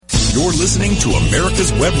You're listening to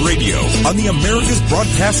America's Web Radio on the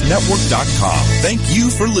AmericasBroadcastNetwork.com. Thank you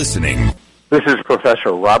for listening. This is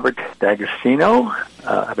Professor Robert D'Agostino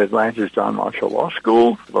of Atlanta's John Marshall Law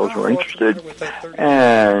School, for those who are interested.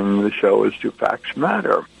 And the show is Do Facts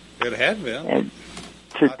Matter? It had been. And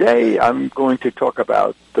today I'm going to talk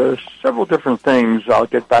about several different things. I'll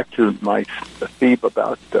get back to my theme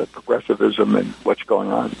about progressivism and what's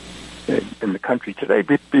going on in the country today.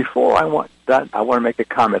 Before I want to make a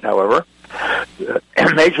comment, however.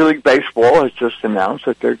 Major League Baseball has just announced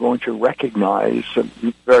that they're going to recognize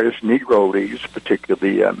various Negro leagues,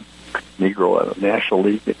 particularly Negro National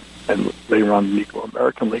League and later on the Negro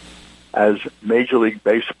American League, as Major League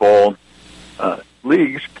Baseball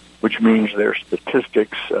leagues, which means their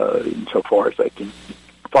statistics, insofar as they can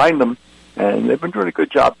find them, and they've been doing a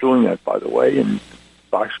good job doing that, by the way, and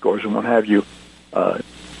box scores and what have you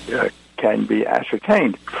can be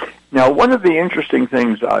ascertained. Now, one of the interesting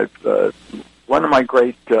things I'm a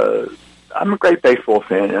great baseball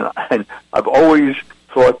fan, and I've always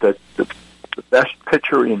thought that the best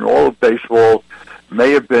pitcher in all of baseball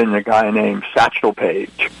may have been a guy named Satchel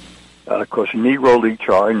Paige. Of course, Negro League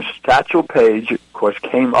chart, and Satchel Paige, of course,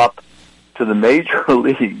 came up to the major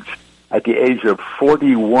leagues at the age of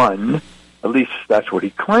 41. At least that's what he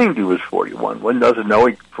claimed he was 41. One doesn't know.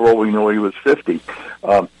 For all we know, he was 50.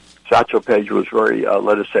 Satchel Paige was very,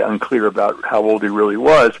 let us say, unclear about how old he really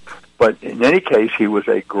was. But in any case, he was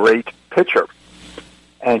a great pitcher.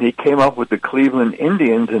 And he came up with the Cleveland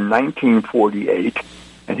Indians in 1948,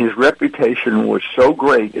 and his reputation was so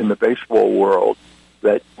great in the baseball world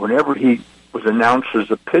that whenever he was announced as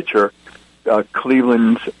a pitcher,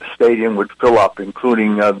 Cleveland's stadium would fill up,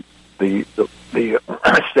 including the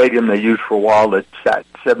stadium they used for a while that sat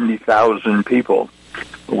 70,000 people,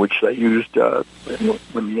 which they used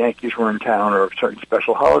when the Yankees were in town or certain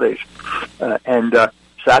special holidays. And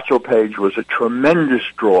Satchel Paige was a tremendous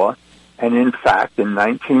draw, and in fact, in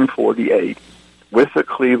 1948, with the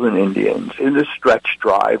Cleveland Indians, in the stretch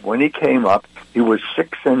drive, when he came up, he was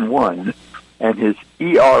 6-1, and his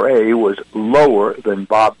ERA was lower than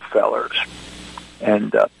Bob Feller's.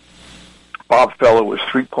 And Bob Feller was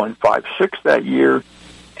 3.56 that year,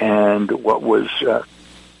 and what was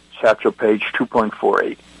Satchel Paige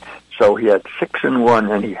 2.48. So he had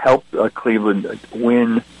 6-1, and he helped Cleveland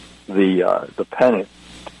win the pennant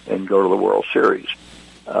and go to the World Series.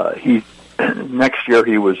 Next year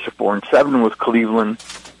he was 4-7 with Cleveland,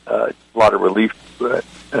 a lot of relief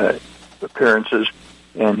appearances,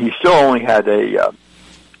 and he still only had a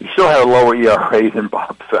lower ERA than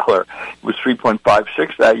Bob Feller. It was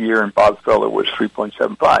 3.56 that year, and Bob Feller was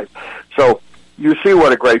 3.75. So you see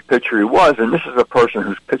what a great pitcher he was, and this is a person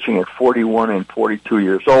who's pitching at 41 and 42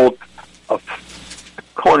 years old.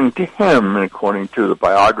 According to him, and according to the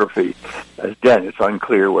biography, again, it's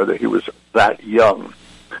unclear whether he was that young.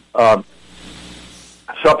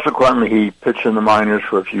 Subsequently, he pitched in the minors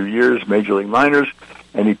for a few years, Major League minors,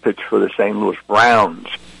 and he pitched for the St. Louis Browns.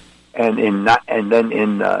 And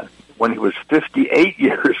when he was 58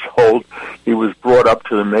 years old, he was brought up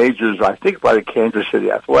to the majors, I think, by the Kansas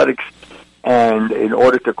City Athletics, and in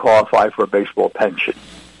order to qualify for a baseball pension.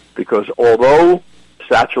 Because although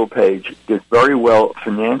Satchel Paige did very well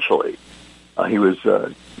financially, he was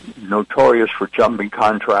notorious for jumping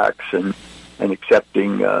contracts and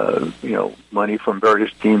accepting money from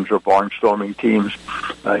various teams or barnstorming teams.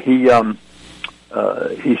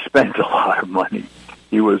 He spent a lot of money.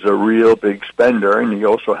 He was a real big spender, and he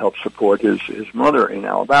also helped support his mother in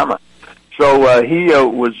Alabama. So he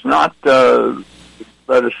was not,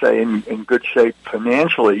 let us say, in good shape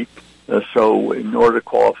financially. So in order to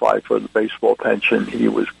qualify for the baseball pension, he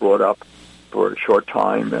was brought up for a short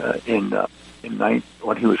time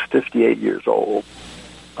when he was 58 years old,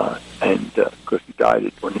 and because he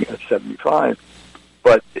died when he was 75.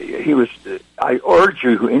 But I urge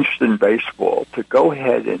you who are interested in baseball to go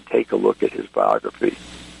ahead and take a look at his biography.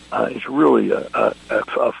 It's really a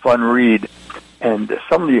fun read. And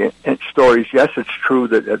some of the stories, yes, it's true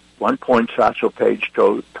that at one point Satchel Paige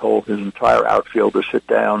told his entire outfield to sit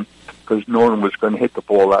down because no one was going to hit the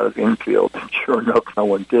ball out of the infield. And sure enough, no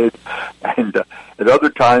one did. And at other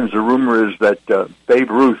times, the rumor is that Babe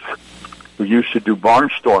Ruth, who used to do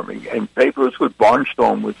barnstorming, and Babe Ruth would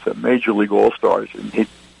barnstorm with Major League All-Stars, and he'd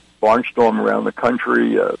barnstorm around the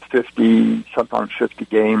country, 50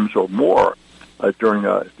 games or more during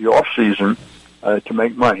the off-season to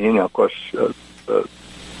make money. And, of course,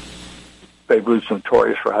 Babe Ruth's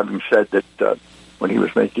notorious for having said that when he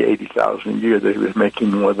was making $80,000 a year, that he was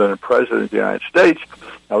making more than a president of the United States.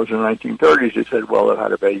 That was in the 1930s. He said, well, I've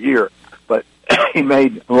had a bad year. But he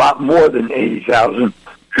made a lot more than $80,000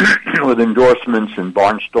 with endorsements and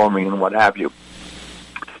barnstorming and what have you.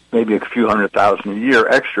 Maybe a few $100,000 a year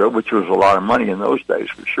extra, which was a lot of money in those days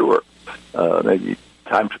for sure. Maybe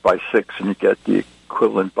times by 6 and you get the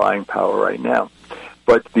equivalent buying power right now.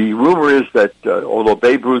 But the rumor is that although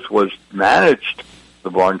Babe Ruth managed the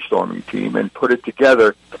barnstorming team and put it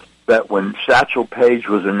together, that when Satchel Paige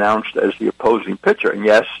was announced as the opposing pitcher, and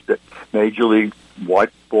yes, the Major League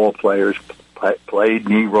white ball players played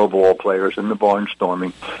Negro ball players in the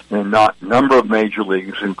barnstorming, and a number of major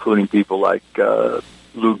leagues, including people like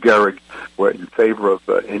Lou Gehrig, were in favor of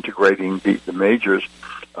integrating the majors.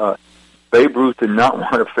 Babe Ruth did not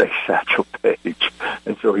want to face Satchel Paige,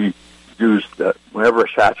 and so he used, whenever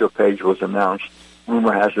Satchel Paige was announced,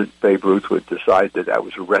 rumor has it Babe Ruth would decide that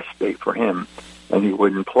was a rest day for him, and he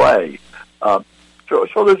wouldn't play.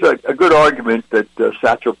 So there's a good argument that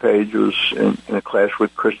Satchel Paige was in a class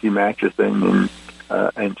with Christy Mathewson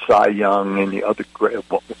and Cy Young and the other great,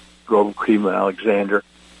 Grover Cleveland Alexander,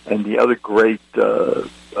 and the other great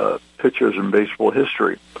pitchers in baseball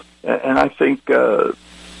history. And I think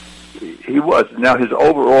he was. Now, his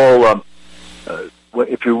overall,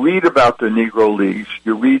 if you read about the Negro Leagues,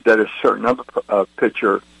 you read that a certain other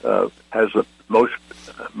pitcher has the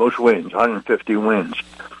most wins, 150 wins,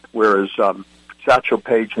 whereas Satchel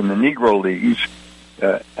Paige in the Negro Leagues,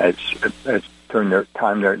 as during their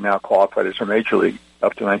time they're now qualified as a major league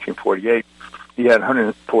up to 1948, he had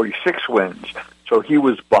 146 wins. So he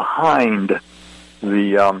was behind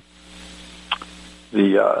the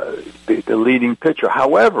leading pitcher.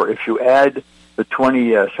 However, if you add the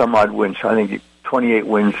 20 some odd wins, I think 28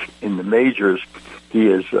 wins in the majors, he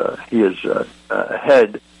is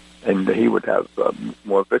ahead, and he would have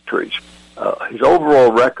more victories. His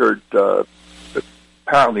overall record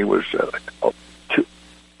apparently was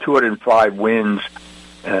 205 wins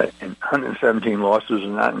and 117 losses,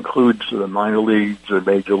 and that includes the minor leagues, the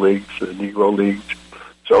major leagues, the Negro leagues.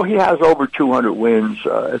 So he has over 200 wins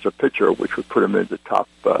as a pitcher, which would put him in the top,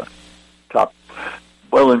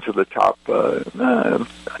 well into the top, I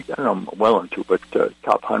don't know, well into, but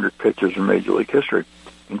top 100 pitchers in Major League history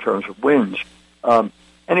in terms of wins.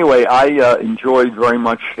 Anyway, I enjoyed very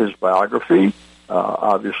much his biography.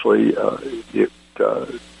 Obviously,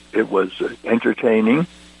 it was entertaining,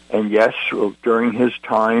 and yes, during his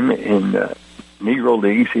time in Negro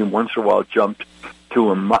leagues, he once in a while jumped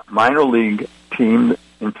to a minor league team.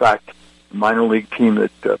 In fact, a minor league team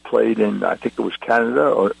that played in, I think it was Canada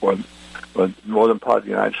or northern part of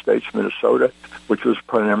the United States, Minnesota, which was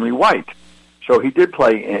predominantly white. So he did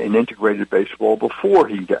play in integrated baseball before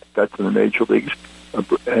he got to the major leagues,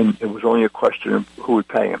 and it was only a question of who would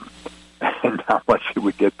pay him and how much he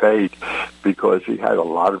would get paid, because he had a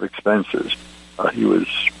lot of expenses. He was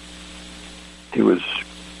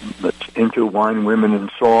into wine, women,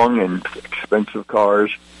 and song, and expensive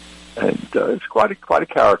cars, and it's quite a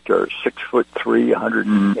character. 6'3",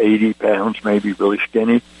 180 pounds, maybe, really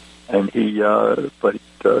skinny, and he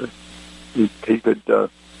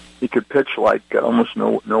could pitch like almost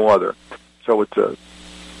no other. So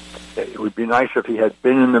it would be nice if he had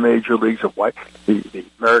been in the major leagues of the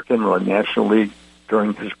American or National League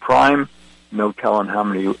during his prime. No telling how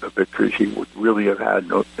many victories he would really have had.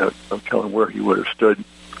 No telling where he would have stood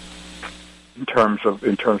in terms of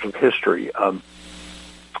history.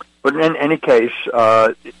 But in any case,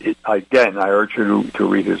 again, I urge you to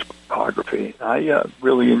read his biography. I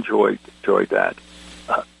really enjoyed that,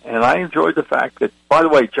 and I enjoyed the fact that, by the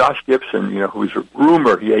way, Josh Gibson, who's a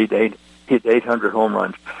rumor he hit 800 home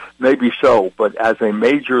runs, maybe so, but as a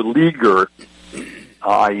major leaguer,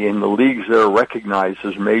 in the leagues that are recognized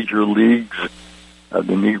as major leagues, the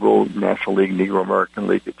Negro National League, Negro American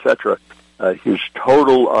League, etc., his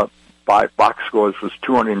total by box scores was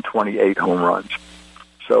 228 home runs.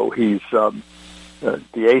 So he's the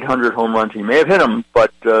 800 home runs. He may have hit them,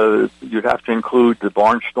 but you'd have to include the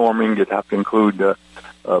barnstorming. You'd have to include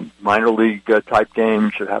minor league type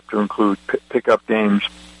games. You'd have to include pickup games.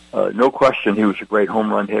 No question, he was a great home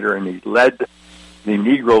run hitter, and he led the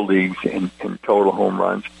Negro leagues in total home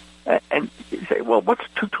runs. And you say, well, what's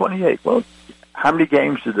 228? Well, how many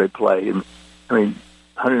games did they play? And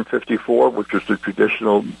 154, which was the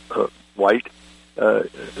traditional white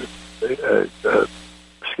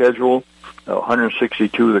schedule,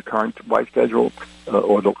 162, the current white schedule,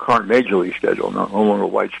 or the current Major League schedule, no longer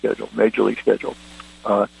white schedule, Major League schedule.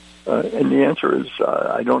 And the answer is,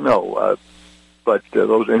 I don't know. But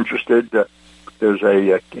those interested, there's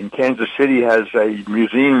in Kansas City has a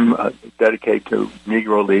museum dedicated to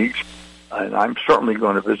Negro Leagues, and I'm certainly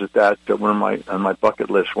going to visit that. On my bucket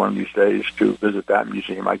list one of these days to visit that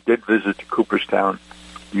museum. I did visit the Cooperstown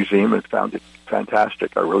Museum and found it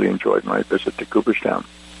fantastic. I really enjoyed my visit to Cooperstown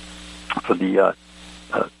for the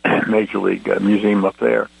Major League Museum up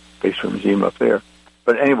there, baseball museum up there.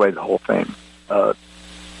 But anyway, the whole thing.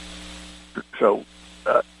 So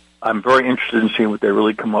I'm very interested in seeing what they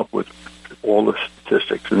really come up with, all the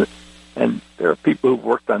statistics. And there are people who've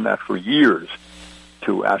worked on that for years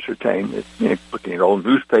to ascertain, looking at old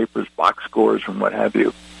newspapers, box scores, and what have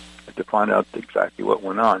you, to find out exactly what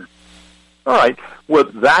went on. All right,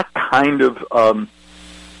 with that kind of,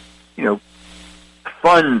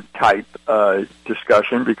 fun type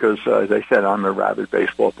discussion, because as I said, I'm a rabid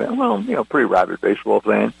baseball fan. Well, pretty rabid baseball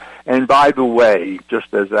fan. And by the way,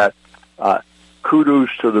 just as that, kudos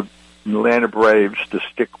to the Atlanta Braves to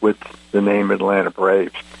stick with the name Atlanta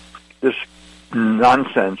Braves. This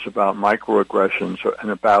nonsense about microaggressions and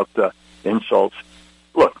about insults.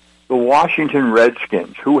 Look, the Washington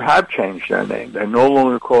Redskins, who have changed their name, they no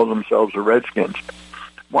longer call themselves the Redskins.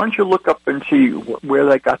 Why don't you look up and see where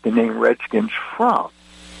they got the name Redskins from?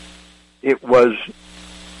 It was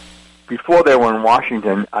before they were in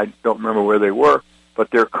Washington. I don't remember where they were, but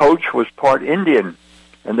their coach was part Indian,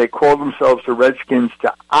 and they called themselves the Redskins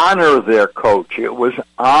to honor their coach. It was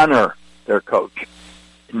honor their coach,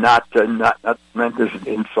 not meant as an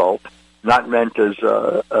insult, not meant as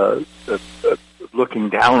looking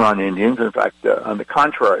down on Indians. In fact, on the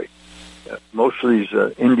contrary. Most of these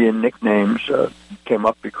Indian nicknames came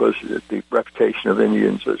up because the reputation of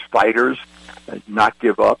Indians as fighters, not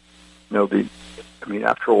give up.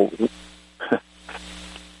 After all,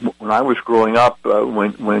 when I was growing up,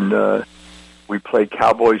 when we played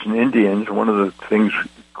Cowboys and Indians, one of the things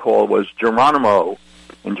called was Geronimo,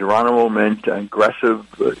 and Geronimo meant aggressive,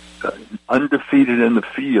 undefeated in the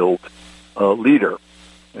field leader,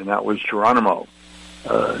 and that was Geronimo.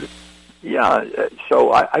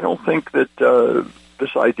 So I don't think that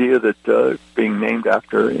this idea that being named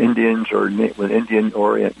after Indians or with Indian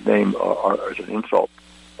orient name are as an insult.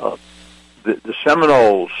 The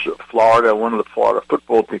Seminoles, Florida, one of the Florida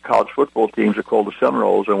college football teams are called the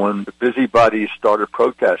Seminoles, and when the busybodies started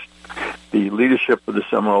protest, the leadership of the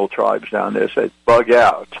Seminole tribes down there said, "Bug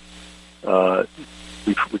out.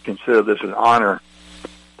 We consider this an honor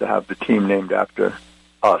to have the team named after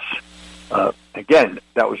us." Again,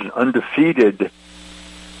 that was an undefeated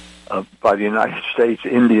by the United States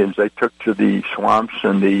Indians. They took to the swamps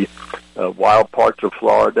and the wild parts of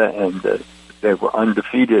Florida, and they were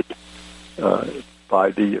undefeated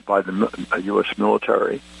by the U.S.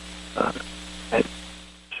 military. And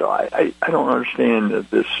so I don't understand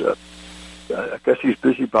this. I guess these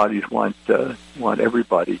busybodies want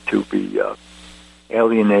everybody to be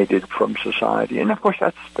alienated from society, and of course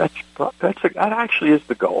that actually is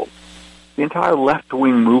the goal. The entire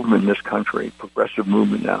left-wing movement in this country, progressive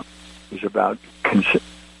movement now, is about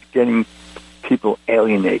getting people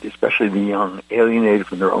alienated, especially the young, alienated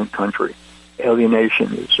from their own country.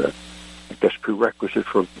 Alienation is, prerequisite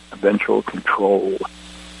for eventual control.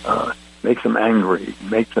 Make them angry,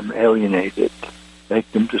 make them alienated, make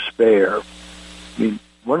them despair. I mean,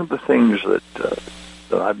 one of the things that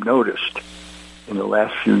I've noticed in the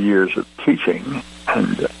last few years of teaching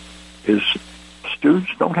is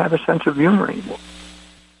students don't have a sense of humor anymore.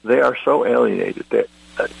 They are so alienated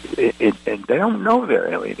and they don't know they're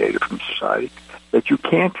alienated from society that you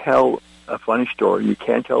can't tell a funny story, you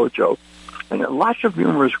can't tell a joke. And lots of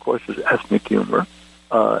humor, of course, is ethnic humor.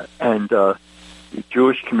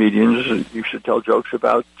 Jewish comedians used to tell jokes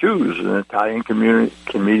about Jews, and Italian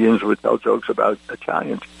comedians would tell jokes about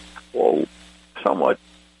Italians, all somewhat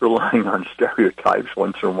relying on stereotypes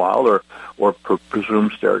once in a while, or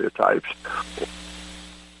presumed stereotypes.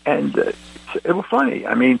 And it was funny.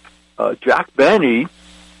 I mean, Jack Benny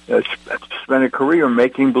spent a career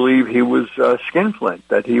making believe he was skinflint,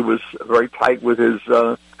 that he was very tight with his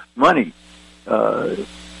money.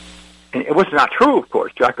 And it was not true, of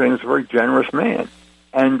course. Jack Benny was a very generous man,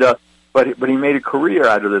 and but he made a career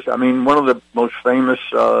out of this. I mean, one of the most famous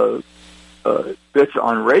bits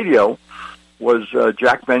on radio was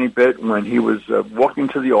Jack Benny bit when he was walking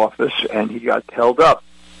to the office and he got held up,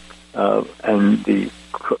 and the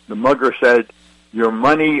mugger said, "Your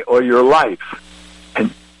money or your life,"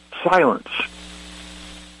 and silence,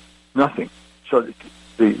 nothing. So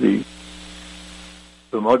the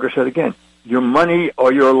mugger said again, "Your money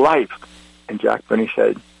or your life," and Jack Benny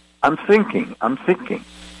said, I'm thinking."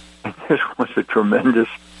 And this was a tremendous,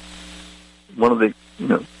 one of the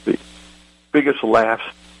the biggest laughs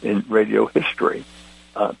in radio history,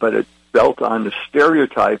 but it built on the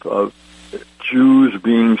stereotype of Jews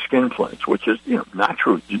being skinflints, which is not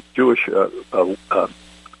true. Jewish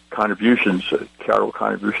contributions, charitable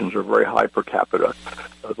contributions are very high per capita,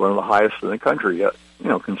 one of the highest in the country.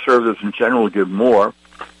 Conservatives in general give more,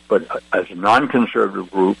 but as a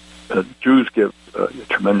non-conservative group, Jews give a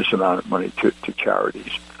tremendous amount of money to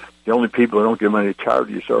charities. The only people who don't give money to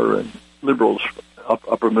charities are liberals,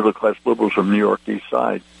 upper middle class liberals from New York East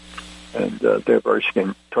Side, and they're very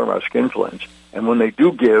talking about skinflint. And when they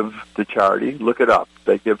do give to charity, look it up.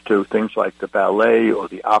 They give to things like the ballet or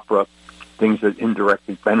the opera, things that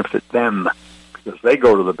indirectly benefit them, because they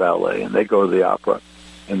go to the ballet and they go to the opera,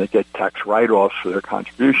 and they get tax write-offs for their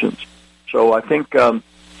contributions. So I think it's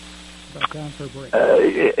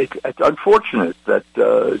unfortunate that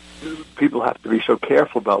people have to be so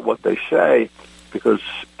careful about what they say, because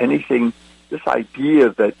this idea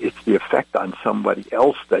that it's the effect on somebody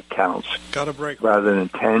else that counts, rather than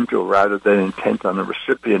intent, or rather than intent on the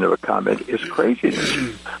recipient of a comment, is craziness.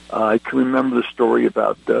 I can remember the story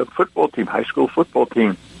about the football team, high school football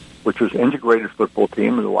team, which was an integrated football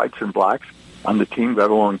team, and the whites and blacks on the team got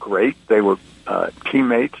along great. They were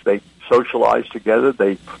teammates. They socialized together.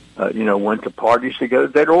 They, went to parties together.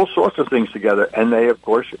 They did all sorts of things together. And they, of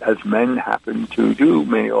course, as men happen to do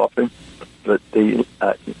many often, that they,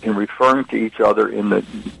 in referring to each other in the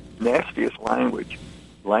nastiest language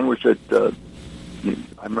that I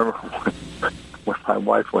remember when my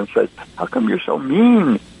wife once said, "How come you're so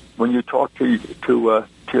mean when you talk to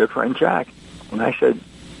your friend Jack?" And I said,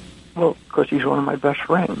 "Well, because he's one of my best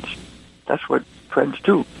friends. That's what friends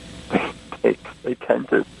do. They tend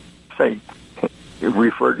to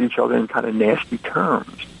refer to each other in kind of nasty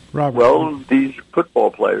terms." Robert, well, these football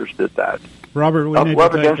players did that. Robert, we need to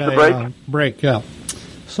take a break. Yeah.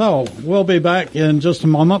 So we'll be back in just a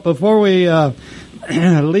moment. Before we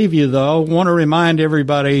leave you, though, I want to remind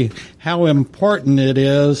everybody how important it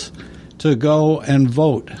is to go and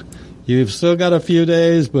vote. You've still got a few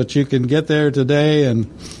days, but you can get there today and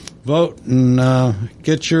vote and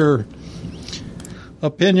get your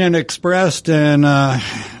opinion expressed. And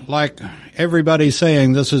like everybody's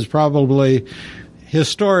saying, this is probably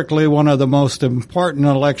historically one of the most important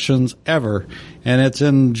elections ever, and it's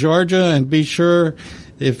in Georgia. And be sure,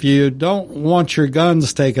 if you don't want your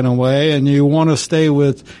guns taken away and you want to stay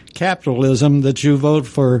with capitalism, that you vote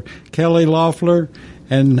for Kelly Loeffler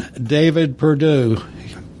and David Perdue.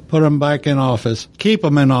 Put them back in office. Keep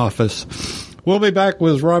them in office. We'll be back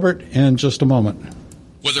with Robert in just a moment.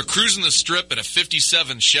 Whether cruising the Strip in a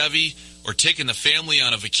 57 Chevy or taking the family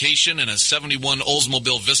on a vacation in a 71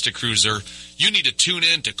 Oldsmobile Vista Cruiser, you need to tune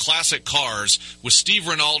in to Classic Cars with Steve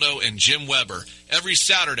Ronaldo and Jim Weber every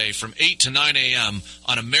Saturday from 8 to 9 a.m.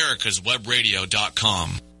 on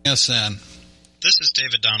americaswebradio.com. Yes, Sam. This is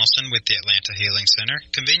David Donaldson with the Atlanta Healing Center,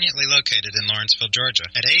 conveniently located in Lawrenceville, Georgia.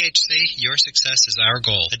 At AHC, your success is our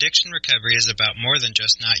goal. Addiction recovery is about more than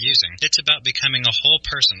just not using. It's about becoming a whole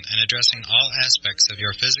person and addressing all aspects of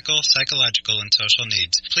your physical, psychological, and social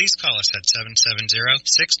needs. Please call us at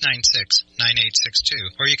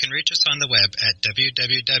 770-696-9862, or you can reach us on the web at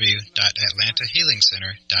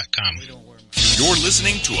www.atlantahealingcenter.com. You're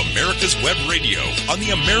listening to America's Web Radio on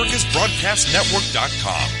the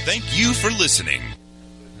AmericasBroadcastNetwork.com. Thank you for listening.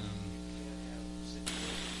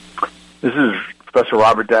 This is Professor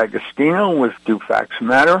Robert D'Agostino with Do Facts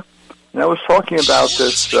Matter, and I was talking about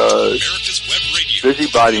this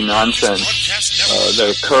busybody nonsense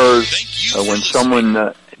that occurs when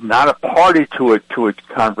someone not a party to a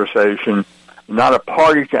conversation, not a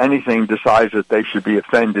party to anything, decides that they should be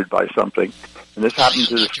offended by something. And this happened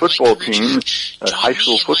to this football team, a high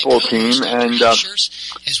school football team, and so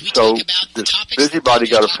this busybody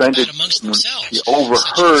got offended when he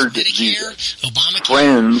overheard these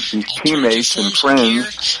friends, these teammates and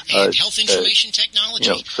friends,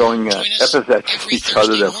 throwing epithets at each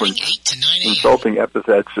other that were insulting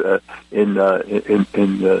epithets in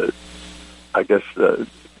I guess,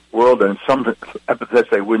 world, and some epithets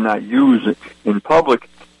they would not use in public.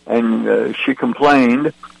 And she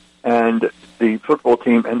complained, and the football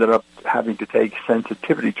team ended up having to take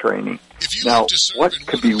sensitivity training. Now, what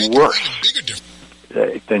could be worse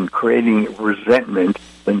than creating resentment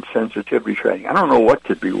than sensitivity training? I don't know what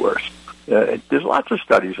could be worse. There's lots of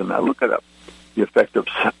studies on that. Look it up. The effect of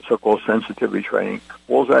so-called sensitivity training.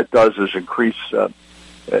 All that does is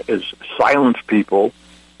silence people,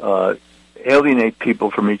 alienate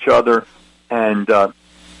people from each other, and of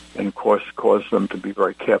course cause them to be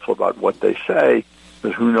very careful about what they say,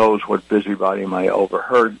 because who knows what busybody might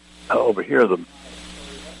overhear them.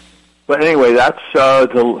 But anyway, that's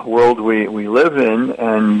the world we live in,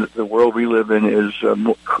 and the world we live in is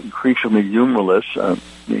increasingly humorless. I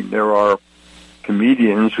mean, there are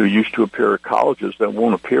comedians who used to appear at colleges that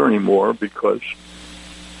won't appear anymore because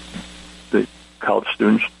the college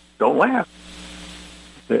students don't laugh.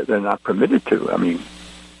 They're not permitted to. I mean,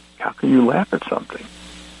 how can you laugh at something?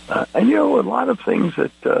 And a lot of things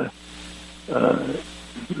that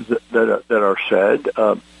are said.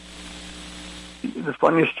 The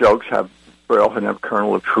funniest jokes very often have a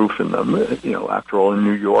kernel of truth in them. After all, in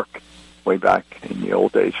New York, way back in the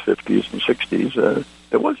old days, 50s and 60s,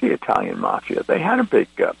 there was the Italian mafia. They had a big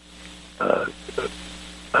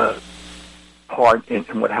part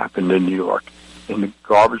in what happened in New York. In the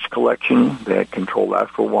garbage collection, they had controlled that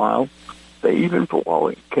for a while. They even, for a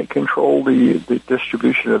while, controlled the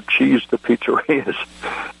distribution of cheese to pizzerias.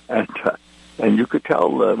 And you could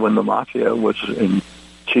tell when the mafia was in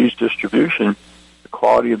cheese distribution, the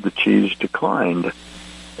quality of the cheese declined.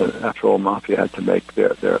 After all, mafia had to make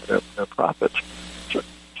their profits.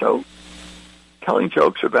 So telling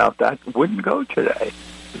jokes about that wouldn't go today.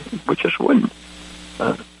 We just wouldn't.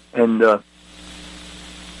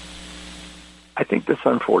 I think that's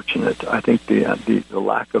unfortunate. I think the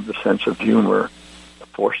lack of the sense of humor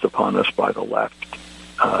forced upon us by the left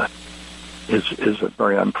is a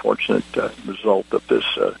very unfortunate result of this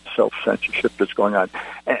self-censorship that's going on.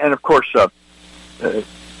 And of course, the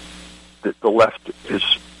left is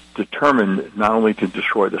determined not only to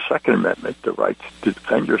destroy the Second Amendment, the right to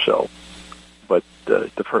defend yourself, but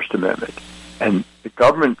the First Amendment. And the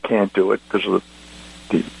government can't do it because of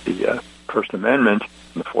the First Amendment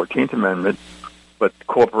and the 14th Amendment, but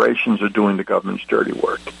corporations are doing the government's dirty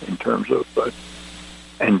work in terms of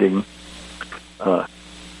ending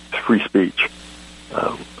free speech.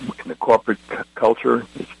 In the corporate culture,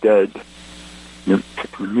 it's dead. In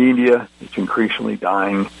the media, it's increasingly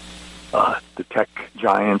dying. The tech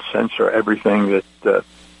giants censor everything that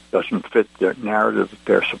doesn't fit their narrative that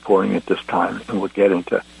they're supporting at this time, and we'll get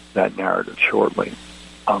into that narrative shortly.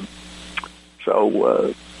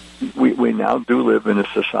 So we now do live in a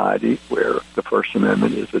society where the First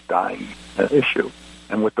Amendment is a dying issue.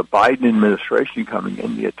 And with the Biden administration coming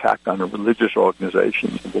in, the attack on the religious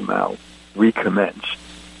organizations will now recommence.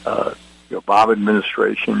 The Obama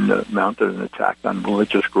administration mounted an attack on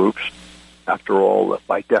religious groups. After all,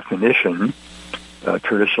 by definition,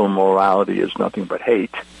 traditional morality is nothing but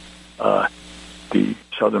hate. The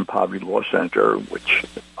Southern Poverty Law Center, which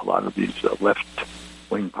a lot of these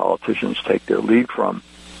left-wing politicians take their lead from,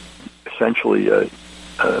 essentially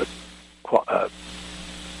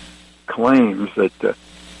claims that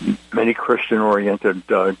many Christian-oriented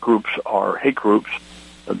groups are hate groups.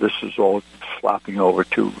 This is all slopping over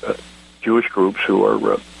to Jewish groups who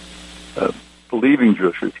are believing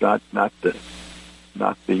Jewish groups, not the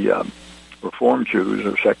Reform Jews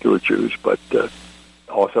or secular Jews, but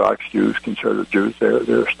Orthodox Jews, conservative Jews.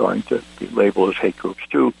 They're starting to be labeled as hate groups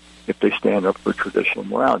too if they stand up for traditional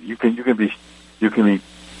morality. You can be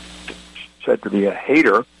said to be a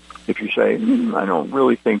hater if you say, I don't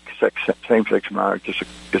really think same-sex marriage is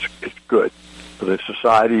good for the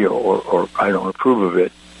society, or I don't approve of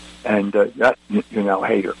it, and that you're now a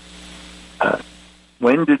hater.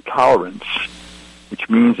 When did tolerance, which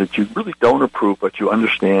means that you really don't approve, but you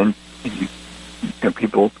understand, and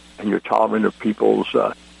you're tolerant of people's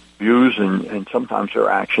views and sometimes their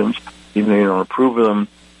actions, even though you don't approve of them,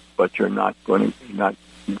 but you're not willing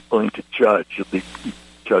to judge the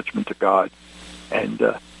judgment of God. And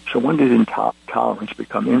so when did tolerance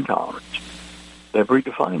become intolerance? They've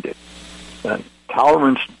redefined it.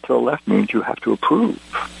 Tolerance to the left means you have to approve,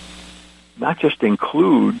 not just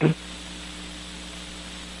include,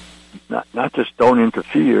 not just don't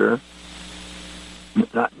interfere,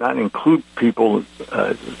 not include people,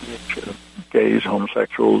 gays,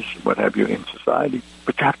 homosexuals, what have you, in society,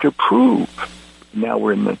 but you have to approve. Now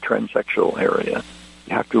we're in the transsexual area.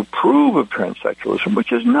 You have to approve of transsexualism,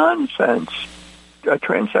 which is nonsense.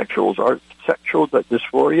 Transsexuals are sexual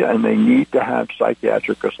dysphoria, and they need to have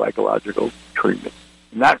psychiatric or psychological treatment.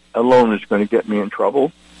 And that alone is going to get me in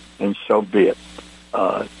trouble, and so be it.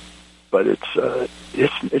 But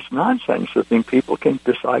it's nonsense to think people can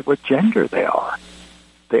decide what gender they are.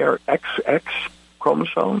 They are XX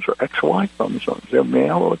chromosomes or XY chromosomes. They're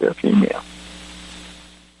male or they're female.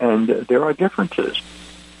 And there are differences.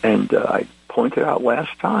 And I pointed out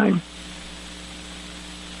last time,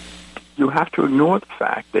 you have to ignore the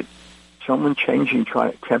fact that someone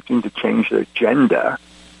attempting to change their gender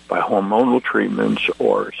by hormonal treatments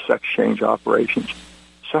or sex change operations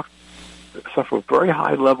suffer very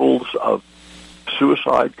high levels of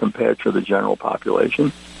suicide compared to the general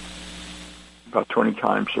population, about 20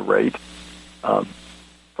 times the rate, 5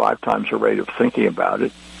 times the rate of thinking about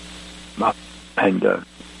it, and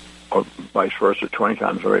or vice versa, 20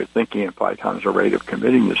 times the rate of thinking and 5 times the rate of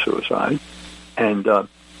committing the suicide, and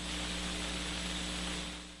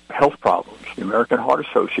health problems, The American Heart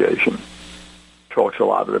Association talks a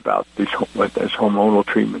lot about what this hormonal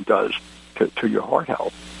treatment does to your heart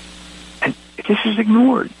health, and this is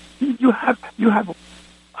ignored. You have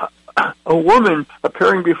a woman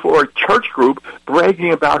appearing before a church group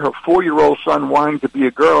bragging about her 4-year-old son wanting to be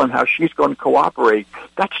a girl and how she's going to cooperate.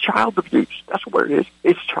 That's child abuse. That's what it is.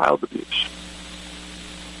 It's child abuse.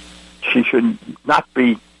 She should not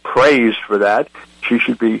be praised for that. She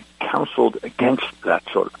should be counseled against that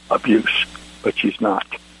sort of abuse, but she's not.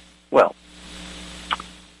 Well,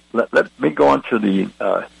 let me go on to the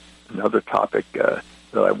another topic that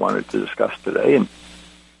I wanted to discuss today. And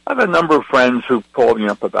I have a number of friends who've called me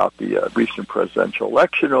up about the recent presidential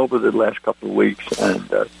election over the last couple of weeks, and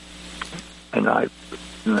the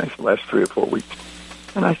last 3 or 4 weeks.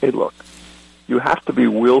 And I say, look, you have to be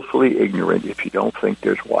willfully ignorant if you don't think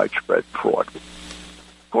there's widespread fraud.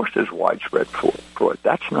 Of course there's widespread fraud.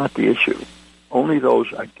 That's not the issue. Only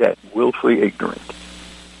those, again, willfully ignorant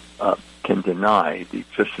can deny the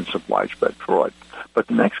existence of widespread fraud. But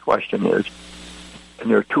the next question is,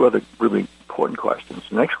 and there are 2 other really important questions.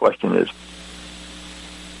 The next question is,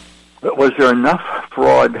 was there enough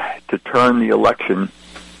fraud to turn the election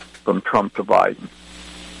from Trump to Biden?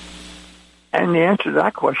 And the answer to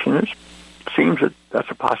that question is, it seems that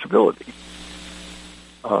that's a possibility.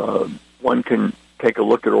 One can take a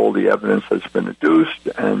look at all the evidence that's been adduced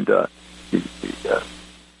and the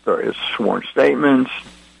various sworn statements,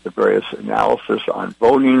 the various analysis on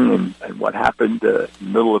voting and what happened in the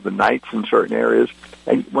middle of the nights in certain areas.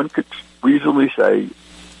 And one could reasonably say,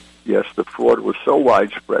 yes, the fraud was so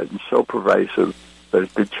widespread and so pervasive that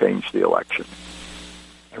it did change the election.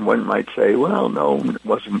 And one might say, well, no, it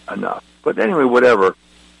wasn't enough. But anyway, whatever.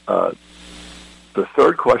 The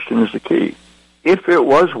third question is the key. If it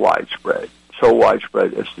was widespread, so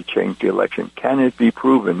widespread as to change the election, can it be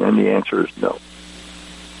proven? And the answer is no.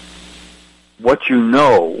 What you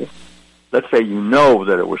know, let's say you know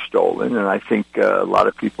that it was stolen, and I think a lot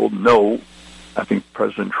of people know. I think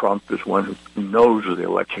President Trump is one who knows that the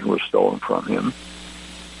election was stolen from him,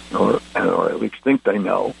 or at least think they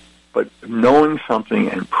know. But knowing something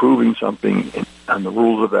and proving something on the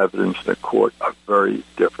rules of evidence in the court are very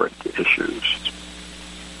different issues.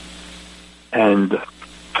 And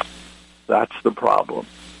that's the problem.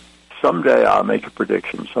 Someday I'll make a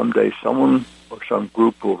prediction. Someday someone or some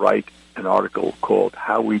group will write an article called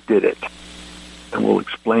How We Did It, and will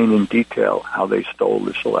explain in detail how they stole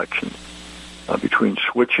this election. Between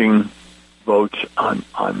switching votes on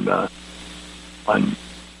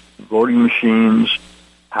voting machines,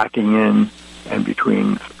 hacking in, and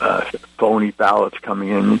between phony ballots coming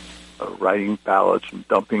in, writing ballots and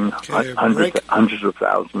dumping hundreds of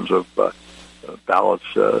thousands of ballots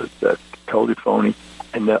that totally phony.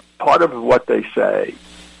 And part of what they say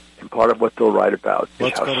and part of what they'll write about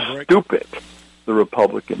is how stupid the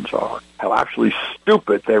Republicans are, how actually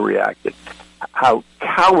stupid they reacted, how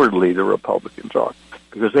cowardly the Republicans are,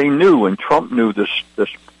 because they knew, and Trump knew this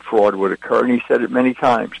fraud would occur, and he said it many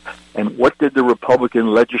times. And what did the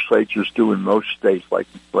Republican legislatures do in most states,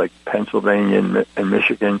 like Pennsylvania and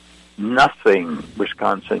Michigan? Nothing.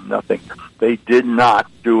 Wisconsin, nothing. They did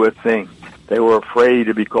not do a thing. They were afraid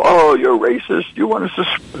to be called, oh, you're racist, you want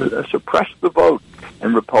to suppress the vote.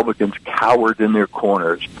 And Republicans cowered in their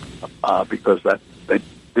corners because they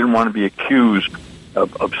didn't want to be accused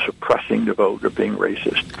of suppressing the vote or being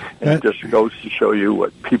racist. And it just goes to show you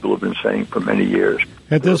what people have been saying for many years.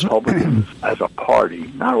 The Republicans, as a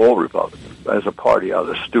party, not all Republicans, but as a party, are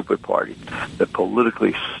the stupid party. They're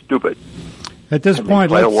politically stupid. At this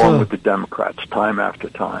point, let's play along with the Democrats time after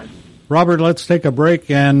time. Robert, let's take a break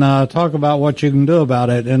and talk about what you can do about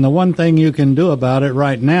it. And the one thing you can do about it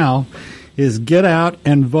right now is get out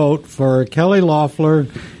and vote for Kelly Loeffler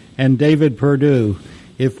and David Perdue.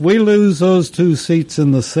 If we lose those 2 seats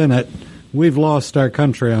in the Senate, we've lost our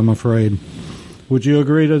country, I'm afraid. Would you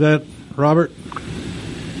agree to that, Robert?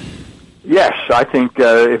 Yes, I think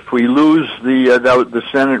if we lose the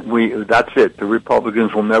Senate, that's it. The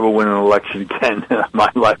Republicans will never win an election again in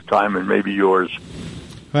my lifetime and maybe yours.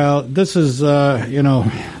 Well, this is,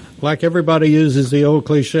 like everybody uses the old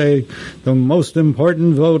cliche, the most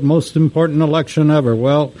important vote, most important election ever.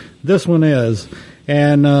 Well, this one is.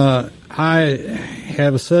 And I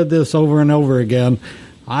have said this over and over again.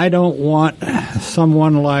 I don't want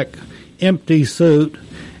someone like Empty Suit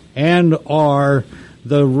and or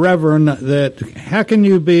the Reverend that, how can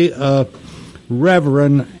you be a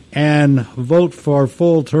Reverend and vote for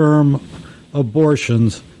full-term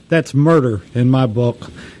abortions? That's murder in my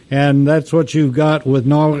book. And that's what you've got with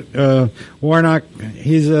Warnock.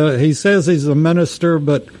 He says he's a minister,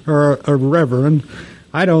 or a reverend,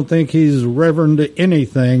 I don't think he's reverend to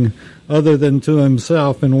anything other than to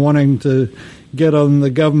himself and wanting to get on the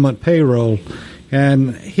government payroll.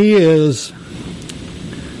 And he is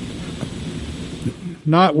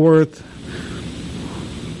not worth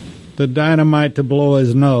the dynamite to blow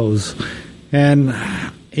his nose. And,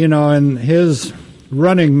 and his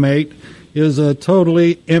running mate is a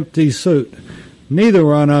totally empty suit. Neither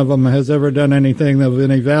one of them has ever done anything of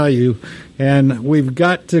any value. And we've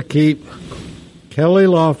got to keep Kelly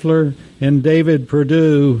Loeffler and David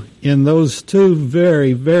Perdue in those two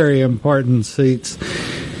very, very important seats,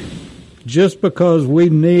 just because we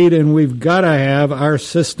need and we've got to have our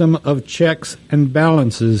system of checks and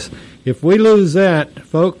balances. If we lose that,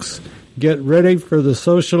 folks, get ready for the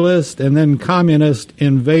socialist and then communist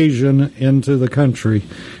invasion into the country.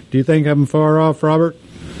 Do you think I'm far off, Robert?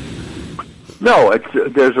 No,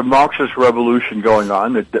 there's a Marxist revolution going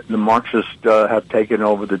on. The Marxists have taken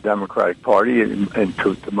over the Democratic Party and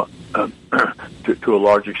to a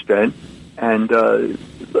large extent, and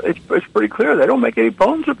it's pretty clear. They don't make any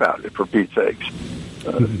bones about it, for Pete's sakes.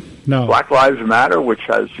 No. Black Lives Matter, which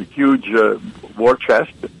has a huge war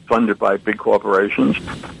chest funded by big corporations,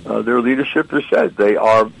 their leadership has said they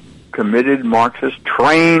are committed Marxists,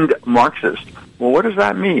 trained Marxists. Well, what does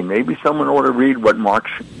that mean? Maybe someone ought to read what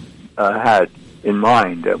Marx had in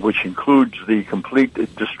mind, which includes the complete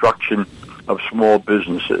destruction of small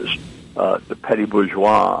businesses, the petty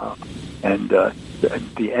bourgeois, and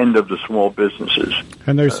the end of the small businesses.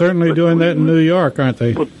 And they're certainly doing that in New York, aren't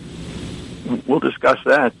they? We'll discuss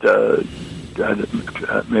that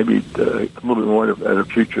maybe a little bit more at a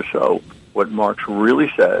future show, what Marx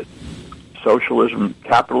really said. Socialism,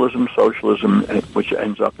 capitalism, socialism, which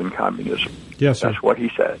ends up in communism. Yes, sir. That's what he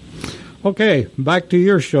said. Okay, back to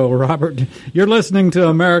your show, Robert. You're listening to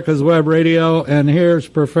America's Web Radio, and here's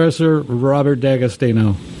Professor Robert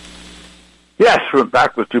D'Agostino. Yes, we're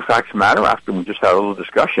back with Two Facts Matter after we just had a little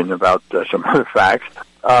discussion about some other facts.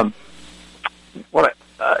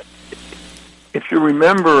 If you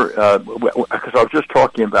remember, because I was just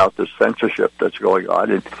talking about the censorship that's going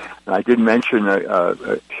on, and I did mention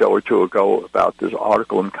a show or two ago about this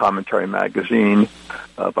article in Commentary Magazine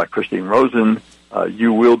by Christine Rosen,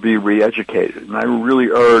 You Will Be Re-Educated. And I really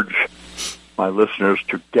urge my listeners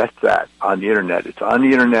to get that on the Internet. It's on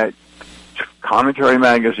the Internet, it's Commentary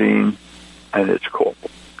Magazine, and it's called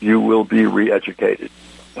You Will Be Re-Educated.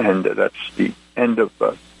 And that's the end of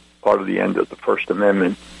part of the end of the First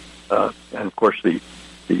Amendment. And, of course, the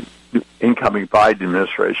incoming Biden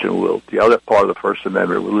administration will, the other part of the First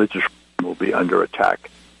Amendment, religious freedom, will be under attack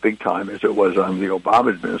big time, as it was under the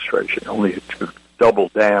Obama administration, only to double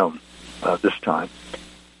down this time.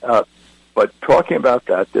 But talking about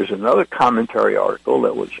that, there's another commentary article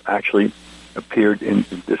that was actually appeared in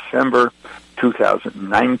the December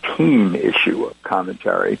 2019 issue of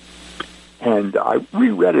Commentary, and I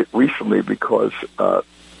reread it recently because of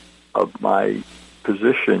my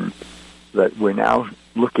position that we're now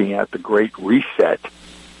looking at the Great Reset,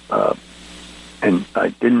 and I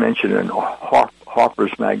did mention an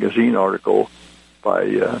Harper's Magazine article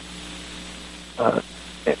by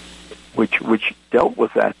which dealt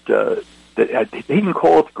with that. He didn't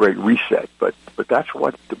call it the Great Reset, but that's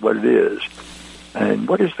what it is. And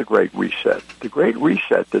what is the Great Reset? The Great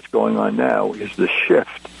Reset that's going on now is the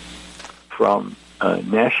shift from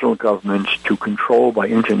national governments to control by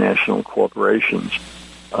international corporations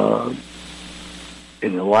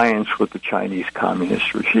in alliance with the Chinese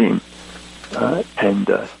Communist regime. So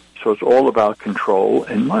it's all about control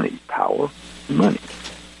and money, power and money.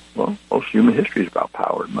 Well, most human history is about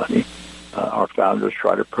power and money. Our founders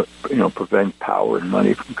try to prevent power and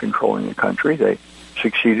money from controlling the country. They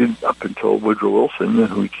succeeded up until Woodrow Wilson,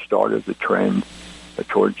 who started the trend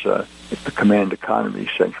towards the command economy,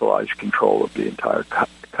 centralized control of the entire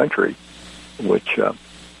country, which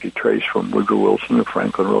if you trace from Woodrow Wilson to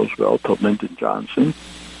Franklin Roosevelt to Lyndon Johnson,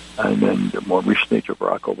 and then more recently to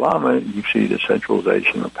Barack Obama, you see the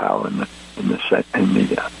centralization of power in the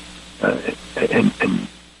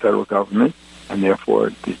federal government, and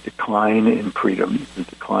therefore the decline in freedom, the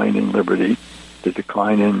decline in liberty, the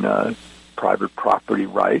decline in private property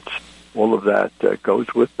rights. All of that goes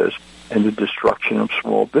with this, and the destruction of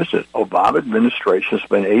small business. Obama administration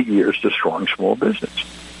spent 8 years destroying small business.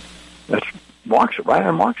 That's Marxism, right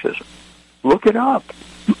on Marxism. Look it up.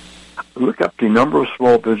 Look up the number of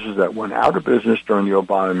small businesses that went out of business during the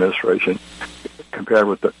Obama administration compared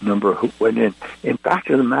with the number who went in. In fact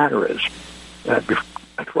of the matter is,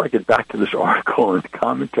 before I get back to this article and the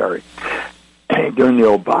commentary, during the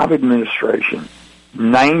Obama administration,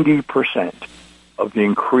 90% of the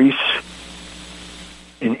increase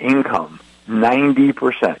in income,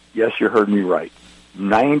 90%, yes, you heard me right,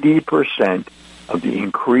 90% of the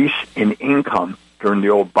increase in income during the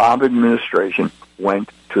Obama administration went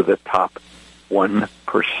to the top 1%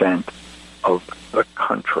 of the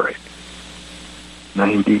country.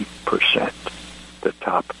 90%, the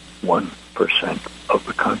top 1% of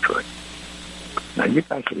the country. Now, you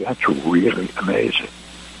guys, that's really amazing.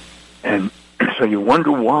 And so you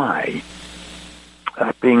wonder why,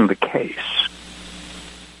 that being the case,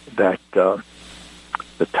 that the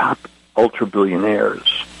top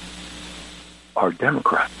ultra-billionaires are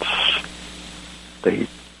Democrats. They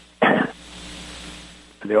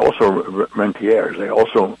also rentiers.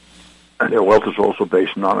 Their wealth is also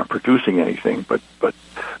based not on producing anything, but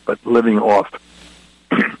living off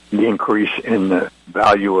the increase in the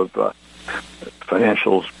value of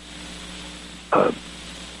financials,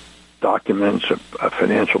 documents,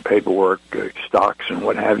 financial paperwork, stocks, and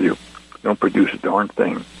what have you. Don't produce a darn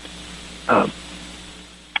thing. But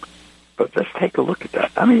let's take a look at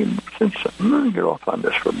that. I mean, since I'm going to get off on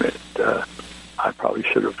this for a minute. I probably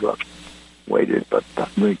should have waited, but I'm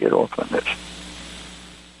going to get off on this.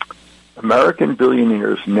 American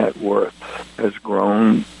billionaires' net worth has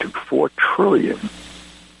grown to $4 trillion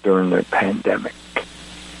during the pandemic.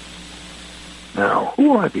 Now,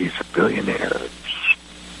 who are these billionaires?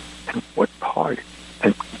 And what party?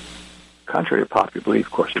 And contrary to popular belief,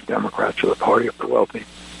 of course, the Democrats are the party of the wealthy.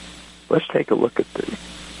 Let's take a look at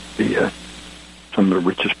some of the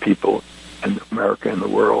richest people in America and the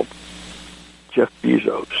world. Jeff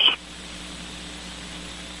Bezos,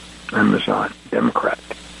 Amazon, Democrat.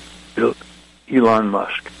 Elon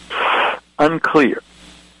Musk, unclear.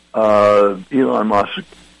 Elon Musk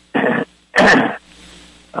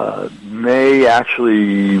may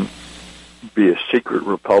actually be a secret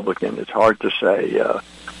Republican. It's hard to say,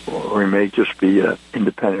 or he may just be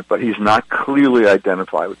independent, but he's not clearly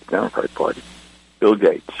identified with the Democratic Party. Bill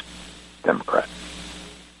Gates, Democrat.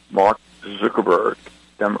 Mark Zuckerberg,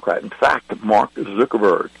 Democrat. In fact, Mark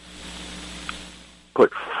Zuckerberg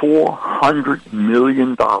put $400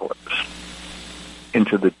 million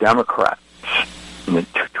into the Democrats in the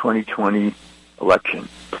 2020 election.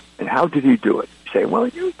 And how did he do it? You say, well,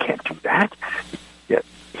 you can't do that. Yet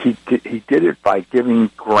he did it by giving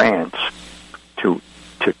grants to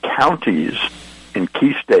counties in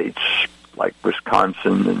key states like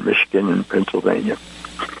Wisconsin and Michigan and Pennsylvania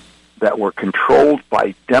that were controlled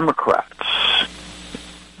by Democrats.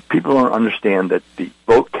 People don't understand that the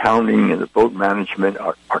vote counting and the vote management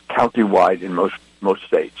are county-wide in most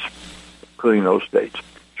states, including those states.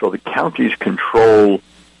 So the counties control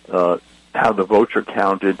how the votes are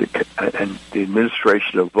counted and the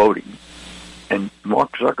administration of voting. And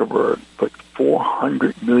Mark Zuckerberg put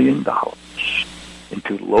 $400 million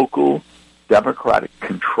into local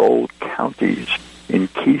Democratic-controlled counties in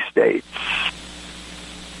key states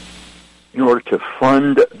in order to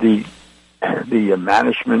fund the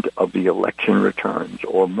management of the election returns,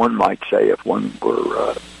 or one might say, if one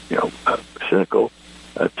were cynical,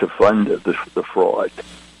 to fund the fraud.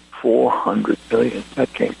 $400 million.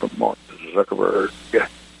 That came from Mark Zuckerberg,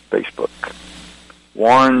 Facebook.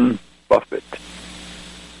 Warren Buffett.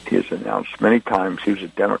 He has announced many times he was a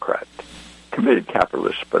Democrat, committed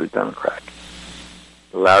capitalist, but a Democrat.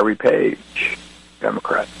 Larry Page,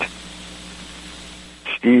 Democrat.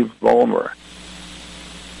 Steve Ballmer.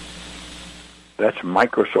 That's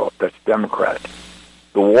Microsoft. That's Democrat.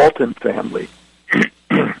 The Walton family.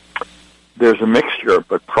 There's a mixture,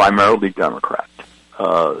 but primarily Democrat.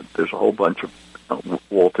 There's a whole bunch of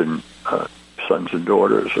Walton sons and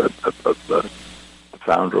daughters of the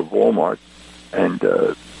founder of Walmart. And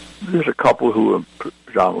there's a couple who are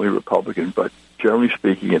predominantly Republican, but generally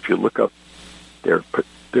speaking, if you look up, they're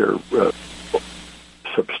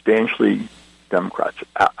substantially Democrats.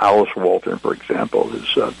 Alice Walton, for example, is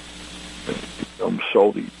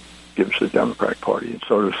solely gives the Democratic Party, and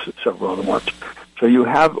so does several other ones. So you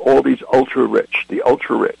have all these ultra-rich, the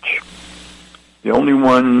ultra-rich. The only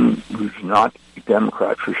one who's not a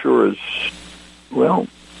Democrat for sure is, well,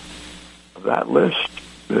 of that list,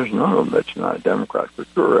 there's none of them that's not a Democrat for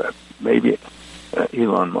sure. Maybe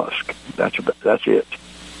Elon Musk. That's it.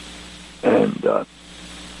 And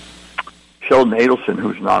Sheldon Adelson,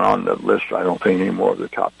 who's not on the list, I don't think, anymore of the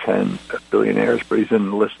top 10 billionaires, but he's in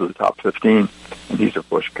the list of the top 15, and he's, of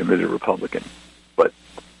course, committed Republican. But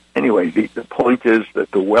anyway, the point is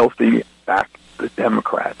that the wealthy back the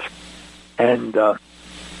Democrats. And I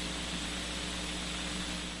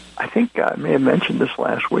think I may have mentioned this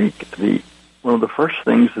last week. One of the first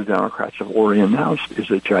things the Democrats have already announced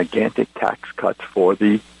is a gigantic tax cut for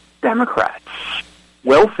the Democrats,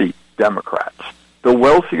 wealthy Democrats. The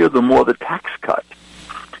wealthier, the more the tax cut.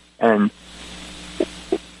 And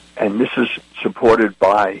and this is supported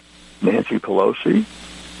by Nancy Pelosi.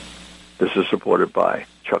 This is supported by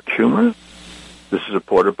Chuck Schumer. This is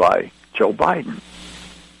supported by Joe Biden.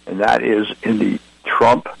 And that is in the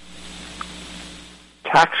Trump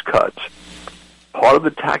tax cuts. Part of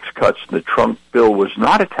the tax cuts in the Trump bill was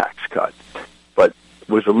not a tax cut, but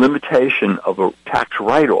was a limitation of tax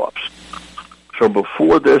write-offs. So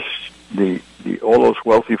before this, all those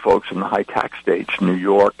wealthy folks in the high tax states, New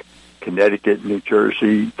York, Connecticut, New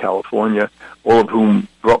Jersey, California, most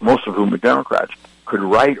of whom are Democrats, could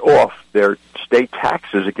write off their state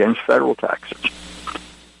taxes against federal taxes.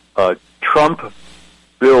 Trump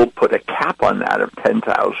bill put a cap on that of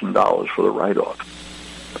 $10,000 for the write-off,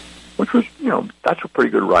 which was, that's a pretty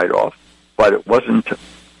good write-off, but it weren't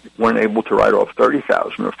able to write off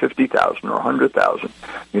 $30,000 or $50,000 or $100,000.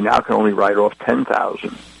 You now can only write off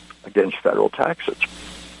 $10,000 against federal taxes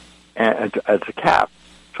as a cap.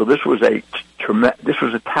 So this was a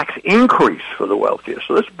tax increase for the wealthiest.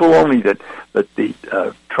 So this baloney that the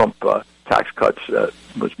Trump tax cuts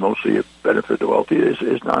was mostly a benefit to the wealthy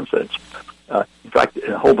is nonsense. In fact,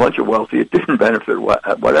 a whole bunch of wealthy, it didn't benefit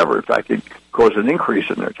whatever. In fact, it caused an increase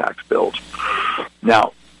in their tax bills.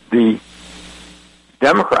 Now, the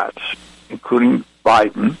Democrats, including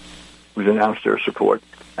Biden, who's announced their support,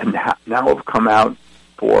 and now have come out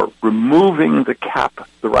for removing the cap,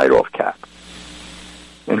 the write-off cap.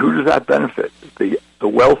 And who does that benefit? The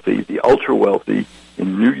wealthy, the ultra-wealthy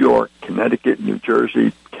in New York, Connecticut, New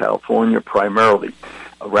Jersey, California, primarily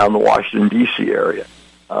around the Washington, D.C. area,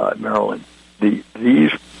 Maryland. These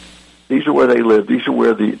are where they live. These are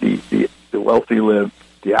where the wealthy live,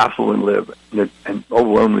 the affluent live, and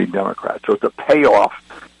overwhelmingly Democrats. So it's a payoff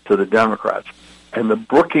to the Democrats. And the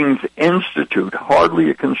Brookings Institute,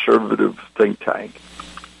 hardly a conservative think tank,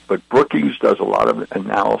 but Brookings does a lot of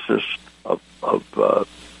analysis of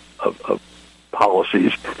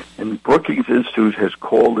policies, and Brookings Institute has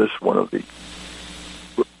called this one of the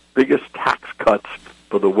biggest tax cuts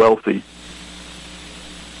for the wealthy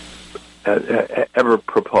ever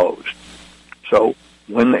proposed. So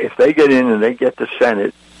if they get in and they get the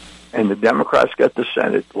Senate, and the Democrats get the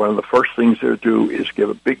Senate, one of the first things they'll do is give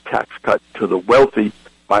a big tax cut to the wealthy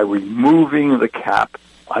by removing the cap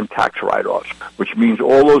on tax write-offs, which means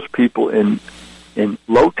all those people in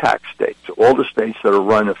low-tax states, all the states that are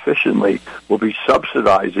run efficiently, will be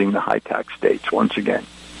subsidizing the high-tax states once again.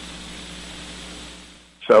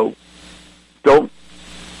 So don't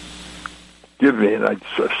give me, and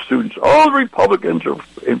students, the Republicans are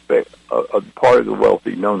part of the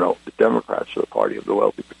wealthy. No, the Democrats are the party of the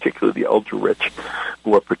wealthy, particularly the ultra-rich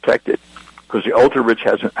who are protected, because the ultra-rich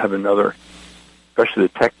have another, especially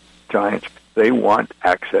the tech giants, they want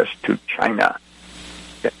access to China.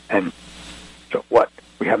 And so what?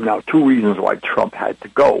 We have now two reasons why Trump had to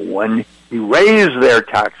go. One, he raised their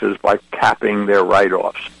taxes by capping their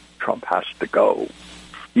write-offs. Trump has to go.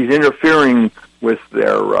 He's interfering with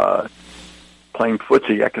their playing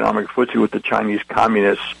footsie, economic footsie with the Chinese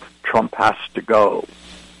communists. Trump has to go.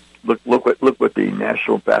 Look what the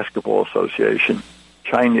National Basketball Association.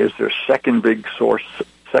 China is their second biggest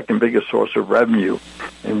source of revenue.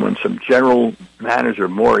 And when some general manager,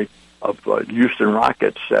 Maury, of Houston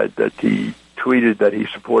Rockets said that he tweeted that he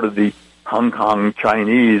supported the Hong Kong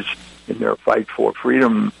Chinese in their fight for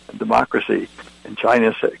freedom and democracy, and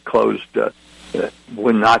China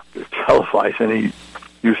would not televise any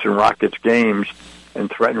Houston Rockets games and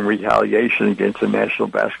threatened retaliation against the National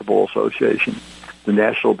Basketball Association. The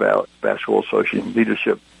National Basketball Association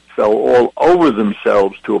leadership fell all over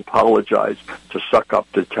themselves to apologize, to suck up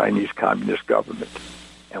the Chinese Communist government.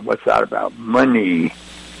 And what's that about? Money.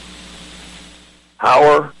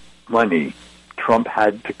 Power, money. Trump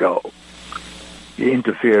had to go. He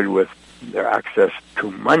interfered with their access to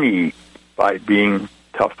money by being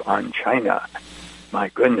tough on China. My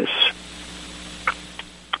goodness.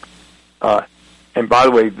 And by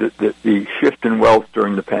the way, the shift in wealth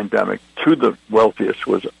during the pandemic to the wealthiest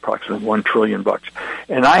was approximately $1 trillion.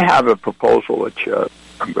 And I have a proposal which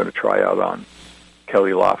I'm going to try out on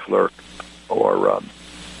Kelly Loeffler or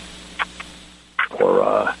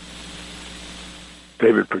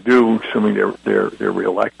David Perdue, assuming they're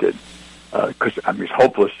reelected, because it's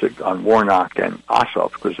hopeless on Warnock and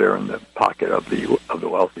Ossoff because they're in the pocket of the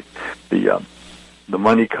wealthy. The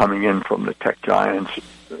money coming in from the tech giants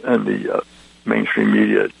and the mainstream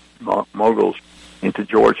media moguls into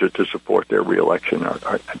Georgia to support their reelection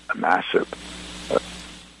are massive.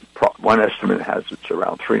 One estimate has it's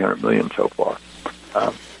around $300 million so far.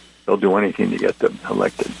 They'll do anything to get them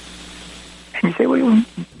elected. And you say, well,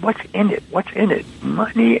 what's in it? What's in it?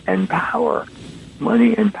 Money and power.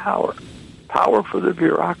 Money and power. Power for the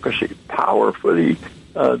bureaucracy. Power for the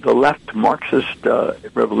the left Marxist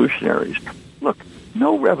revolutionaries. Look,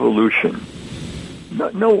 no revolution,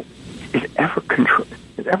 no is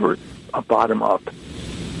ever a bottom up.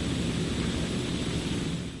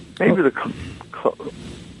 Maybe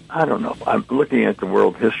I don't know. I'm looking at the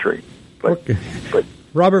world history, but okay.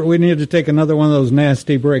 Robert, we need to take another one of those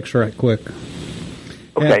nasty breaks right quick.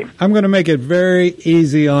 Okay. And I'm going to make it very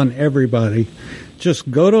easy on everybody.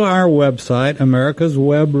 Just go to our website,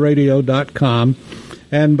 americaswebradio.com,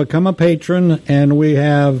 and become a patron, and we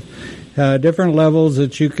have different levels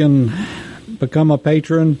that you can become a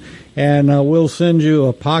patron, and we'll send you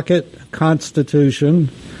a pocket Constitution,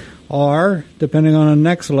 or, depending on the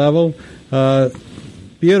next level,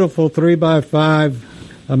 beautiful 3x5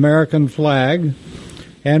 American flag,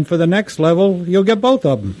 and for the next level, you'll get both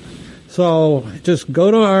of them. So just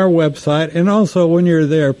go to our website, and also when you're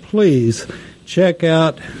there, please check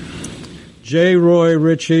out J. Roy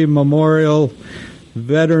Ritchie Memorial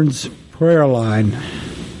Veterans Prayer Line.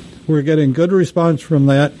 We're getting good response from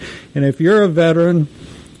that, and if you're a veteran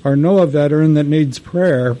or know a veteran that needs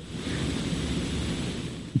prayer,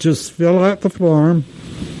 just fill out the form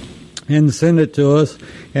and send it to us,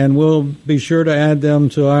 and we'll be sure to add them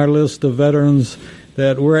to our list of veterans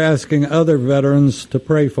that we're asking other veterans to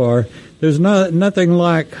pray for. There's nothing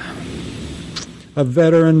like a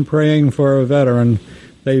veteran praying for a veteran.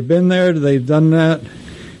 They've been there, they've done that,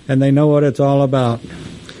 and they know what it's all about.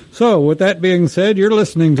 So, with that being said, you're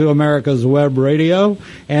listening to America's Web Radio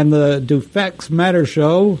and the Do Facts Matter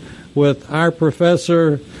show with our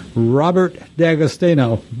Professor Robert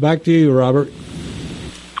D'Agostino. Back to you, Robert.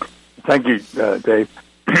 Thank you, Dave.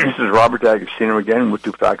 This is Robert D'Agostino again with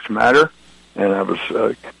Do Facts Matter. And I was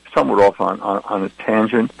somewhat off on a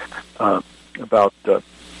tangent about the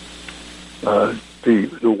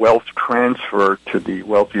wealth transfer to the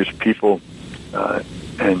wealthiest people,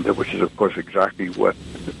 and which is, of course, exactly what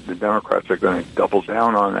the Democrats are going to double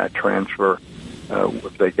down on, that transfer.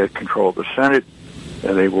 If they get control of the Senate,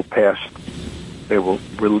 and they will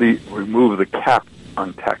remove the cap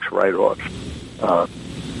on tax write-offs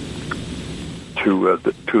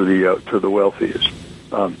to the wealthiest.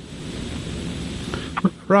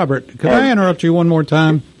 Robert, could I interrupt you one more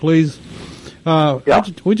time, please? Yeah.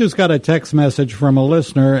 We just got a text message from a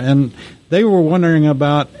listener, and they were wondering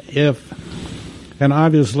about if, and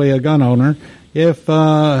obviously a gun owner, if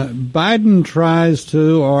Biden tries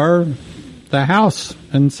to, or the House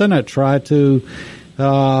and Senate try to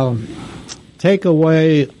take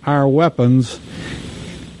away our weapons,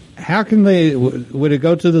 how can they, would it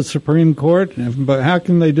go to the Supreme Court? But how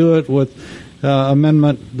can they do it with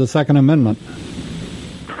the Second Amendment?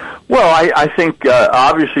 Well, I think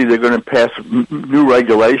obviously they're going to pass new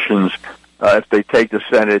regulations if they take the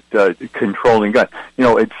Senate controlling gun. You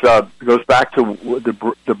know, it goes back to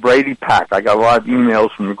the Brady Pact. I got a lot of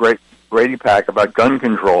emails from the Brady Pact about gun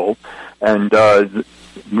control, and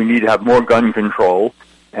we need to have more gun control.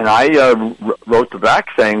 And I wrote back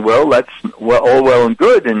saying, well, that's all well and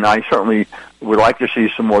good, and I certainly would like to see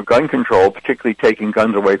some more gun control, particularly taking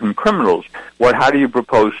guns away from criminals. How do you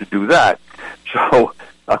propose to do that? So,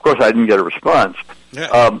 of course, I didn't get a response.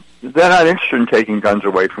 Yeah. They're not interested in taking guns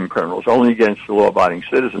away from criminals, only against the law-abiding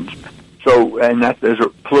citizens. So, and there's a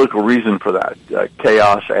political reason for that,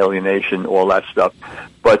 chaos, alienation, all that stuff.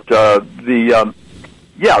 But they will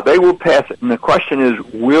pass it. And the question is,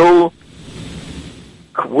 will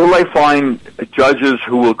they find judges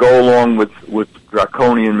who will go along with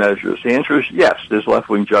draconian measures? The answer is yes. There's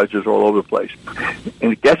left-wing judges all over the place.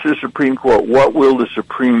 And it gets to the Supreme Court. What will the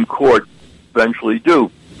Supreme Court eventually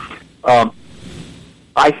do?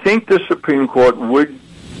 I think the Supreme Court would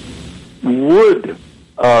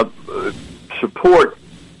support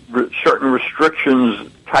certain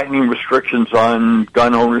restrictions, tightening restrictions on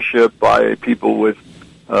gun ownership by people with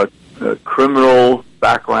criminal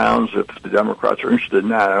backgrounds, if the Democrats are interested in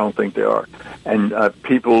that. I don't think they are. And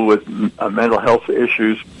people with mental health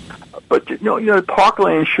issues. But, the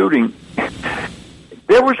Parkland shooting,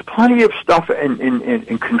 there was plenty of stuff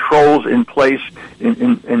and controls in place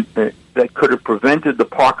that could have prevented the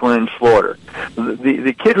Parkland slaughter.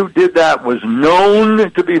 The kid who did that was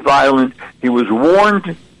known to be violent. He was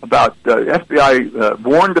warned about, FBI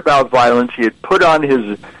warned about violence. He had put on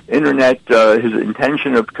his internet his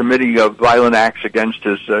intention of committing violent acts against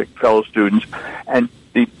his fellow students. And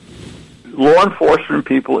the law enforcement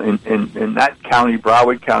people in that county,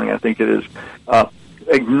 Broward County, I think it is,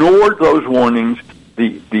 ignored those warnings.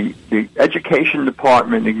 The education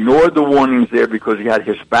department ignored the warnings there because he had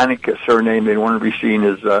a Hispanic surname. They wanted to be seen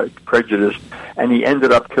as prejudiced, and he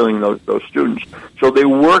ended up killing those students. So there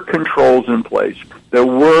were controls in place. There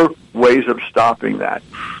were ways of stopping that.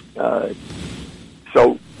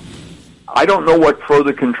 So I don't know what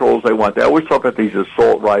further controls they want. They always talk about these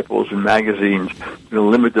assault rifles and magazines,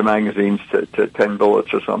 limit the magazines to 10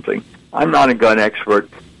 bullets or something. I'm not a gun expert,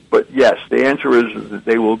 but yes, the answer is that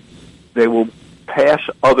they will pass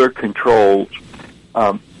other controls.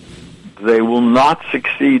 They will not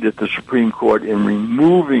succeed at the Supreme Court in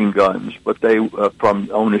removing guns, but they from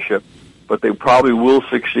ownership. But they probably will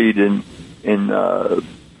succeed in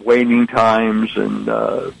waiting times and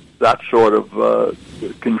that sort of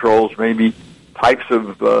controls. Maybe types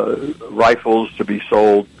of rifles to be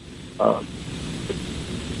sold.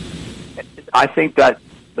 I think that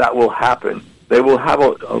will happen. They will have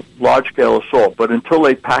a large-scale assault, but until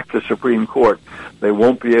they pack the Supreme Court, they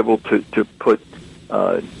won't be able to put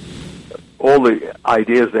all the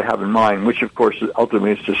ideas they have in mind, which, of course,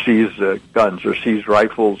 ultimately is to seize guns or seize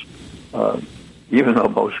rifles, even though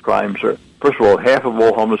most crimes are, first of all, half of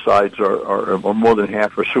all homicides or more than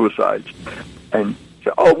half are suicides. And say,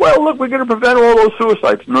 oh, well, look, we're going to prevent all those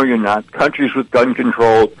suicides. No, you're not. Countries with gun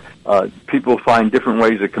control, people find different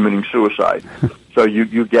ways of committing suicide. So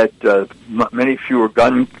you get many fewer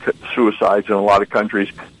gun suicides in a lot of countries,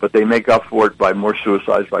 but they make up for it by more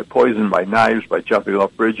suicides by poison, by knives, by jumping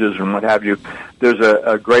off bridges, and what have you. There's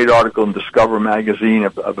a great article in Discover magazine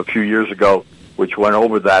of a few years ago which went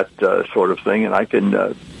over that sort of thing, and I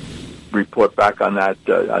can report back on that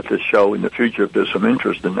at this show in the future if there's some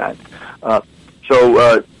interest in that.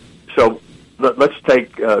 So let's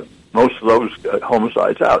take most of those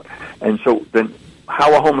homicides out. And so then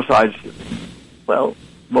how are homicides? Well,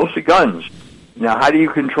 mostly guns. Now, how do you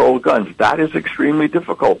control guns? That is extremely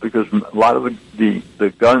difficult because a lot of the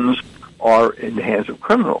guns are in the hands of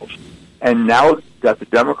criminals. And now that the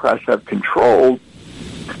Democrats have control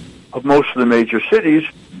of most of the major cities,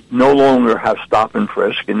 no longer have stop and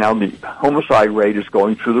frisk, and now the homicide rate is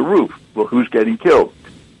going through the roof. Well, who's getting killed?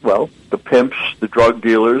 Well, the pimps, the drug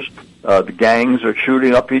dealers, the gangs are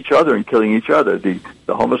shooting up each other and killing each other. The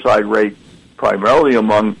homicide rate primarily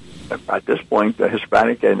among, at this point, the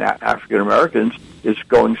Hispanic and African Americans is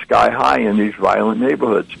going sky high in these violent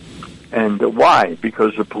neighborhoods. And why?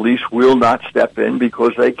 Because the police will not step in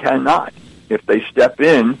because they cannot. If they step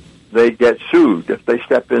in, they get sued. If they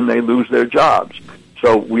step in, they lose their jobs.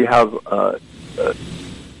 So we have, so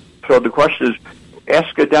the question is,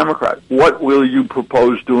 ask a Democrat, what will you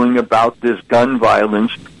propose doing about this gun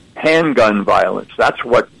violence, handgun violence? That's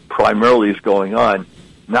what primarily is going on,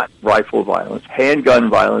 not rifle violence, handgun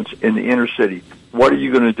violence in the inner city. What are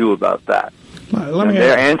you going to do about that? And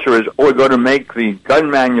their answer is, we're going to make the gun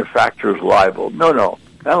manufacturers liable. No.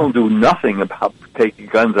 That'll do nothing about taking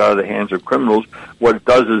guns out of the hands of criminals. What it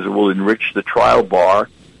does is it will enrich the trial bar,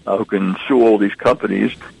 who can sue all these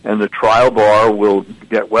companies, and the trial bar will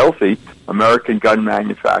get wealthy. American gun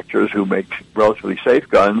manufacturers who make relatively safe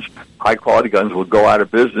guns, high-quality guns, will go out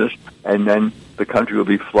of business, and then the country will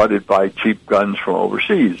be flooded by cheap guns from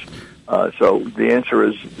overseas. So the answer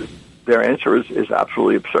is, their answer is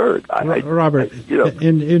absolutely absurd. Robert,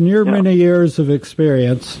 in your many years of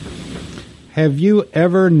experience, have you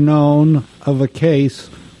ever known of a case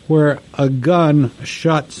where a gun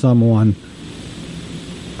shot someone?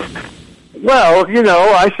 Well,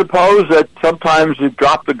 I suppose that sometimes you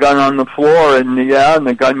drop the gun on the floor and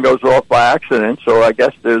the gun goes off by accident. So I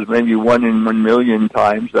guess there's maybe 1 in 1 million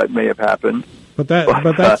times that may have happened. But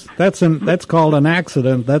that's called an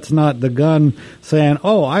accident. That's not the gun saying,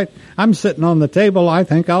 "Oh, I'm sitting on the table. I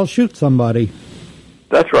think I'll shoot somebody."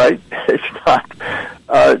 That's right. It's not.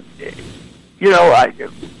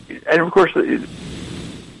 And of course,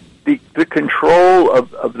 the control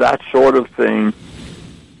of that sort of thing.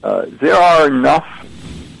 There are enough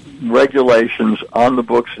regulations on the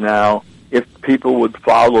books now if people would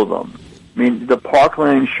follow them. I mean, the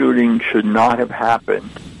Parkland shooting should not have happened.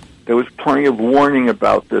 There was plenty of warning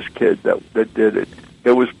about this kid that did it.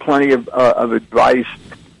 There was plenty of advice.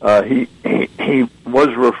 He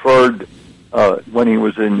was referred when he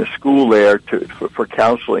was in the school there for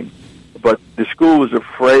counseling, but the school was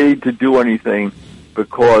afraid to do anything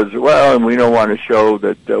because, and we don't want to show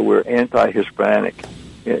that we're anti-Hispanic.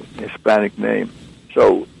 Hispanic name.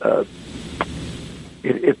 So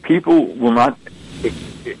if people will not,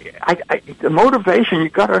 the motivation,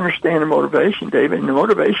 you've got to understand the motivation, David, and the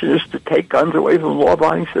motivation is to take guns away from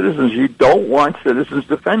law-abiding citizens. You don't want citizens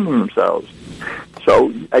defending themselves.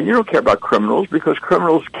 So, and you don't care about criminals because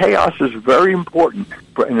chaos is very important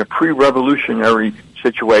in a pre-revolutionary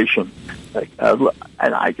situation. And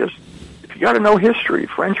if you got to know history,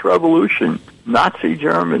 French Revolution, Nazi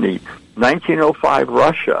Germany, 1905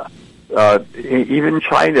 Russia, even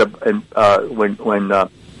China, and when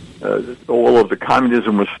all of the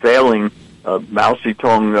communism was failing Mao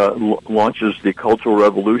Zedong launches the Cultural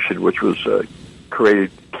Revolution, which was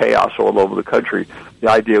created chaos all over the country. The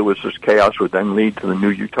idea was this chaos would then lead to the new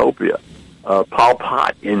utopia. Pol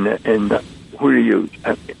Pot in who do you use?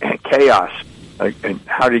 Chaos. And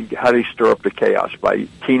how do you stir up the chaos? By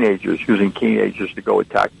teenagers, using teenagers to go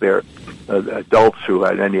attack their adults who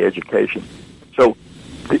had any education. So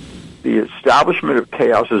the establishment of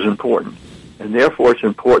chaos is important, and therefore it's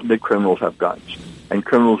important that criminals have guns, and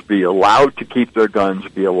criminals be allowed to keep their guns,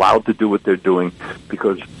 be allowed to do what they're doing,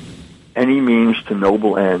 because any means to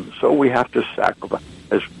noble ends. So we have to sacrifice.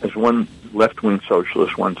 As one left-wing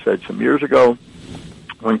socialist once said some years ago,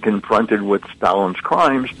 when confronted with Stalin's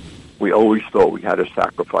crimes, we always thought we had to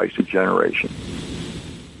sacrifice a generation.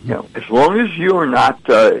 You know, as long as you are not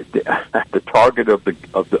at the target of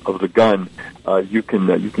the gun, you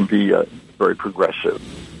can be very progressive.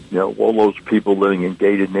 You know, all those people living in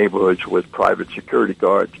gated neighborhoods with private security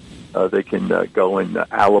guards, they can go and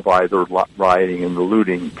alibi the rioting and the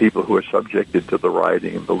looting. People who are subjected to the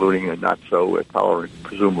rioting and the looting are not so tolerant,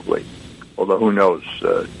 presumably. Although who knows?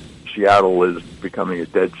 Seattle is becoming a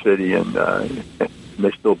dead city, and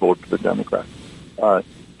they still vote for the Democrats.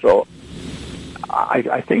 So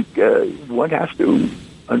I think one has to,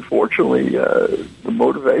 unfortunately, the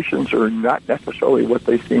motivations are not necessarily what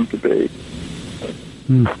they seem to be.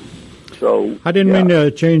 So I didn't mean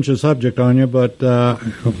to change the subject on you, but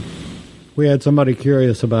we had somebody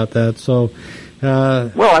curious about that. So,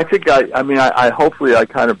 well, I think I hopefully I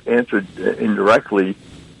kind of answered indirectly.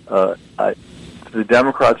 The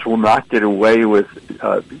Democrats will not get away with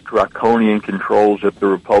draconian controls if the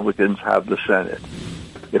Republicans have the Senate.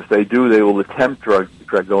 If they do, they will attempt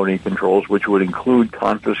draconian controls, which would include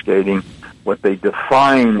confiscating what they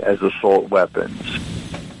define as assault weapons.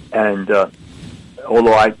 And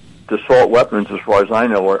although assault weapons, as far as I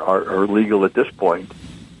know, are legal at this point,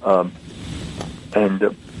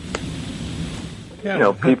 you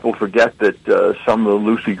know, people forget that some of the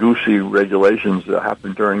loosey-goosey regulations that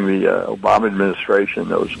happened during the Obama administration,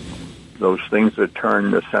 those things that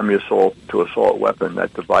turned the semi-assault to assault weapon,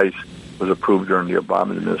 that device was approved during the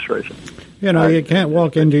Obama administration. You know, you can't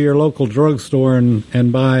walk into your local drugstore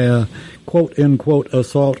and buy a quote-unquote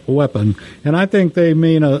assault weapon. And I think they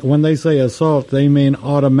mean, when they say assault, they mean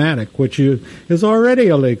automatic, which is already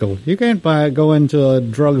illegal. You can't go into a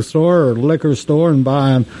drugstore or liquor store and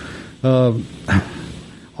buy an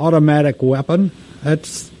automatic weapon.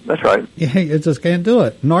 That's right. You just can't do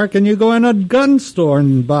it. Nor can you go in a gun store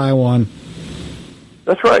and buy one.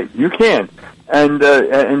 That's right. You can.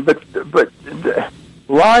 But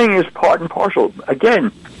lying is part and parcel.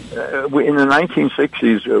 Again, in the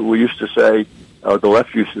 1960s, we used to say, the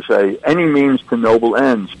left used to say, any means to noble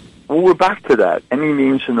ends. Well, we're back to that. Any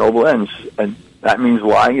means to noble ends. And that means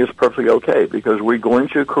lying is perfectly okay, because we're going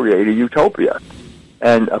to create a utopia.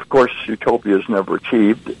 And, of course, utopia is never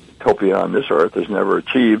achieved. Utopia on this earth is never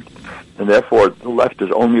achieved. And, therefore, the left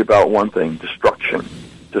is only about one thing, destruction.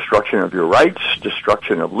 Destruction of your rights,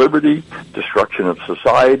 destruction of liberty, destruction of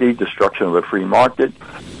society, destruction of the free market,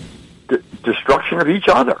 destruction of each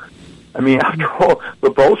other. I mean, after all, the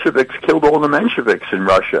Bolsheviks killed all the Mensheviks in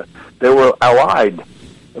Russia. They were allied,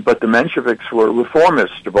 but the Mensheviks were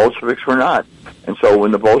reformists. The Bolsheviks were not. And so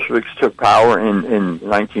when the Bolsheviks took power in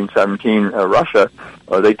 1917 Russia,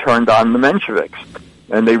 they turned on the Mensheviks.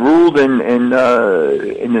 And they ruled in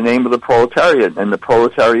the name of the proletariat. And the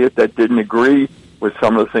proletariat that didn't agree with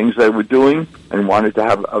some of the things they were doing and wanted to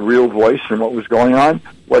have a real voice in what was going on,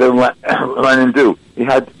 what did Lenin do? He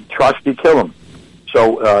had Trotsky kill him.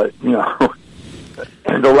 So, you know,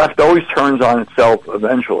 and the left always turns on itself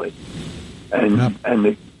eventually. And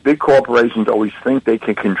the big corporations always think they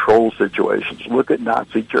can control situations. Look at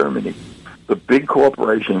Nazi Germany. The big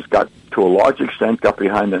corporations got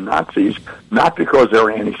behind the Nazis, not because they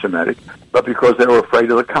were anti-Semitic, but because they were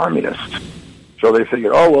afraid of the communists. So they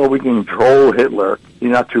figured, oh, well, we can control Hitler. He's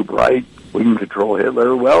not too bright. We can control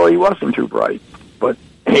Hitler. Well, he wasn't too bright. But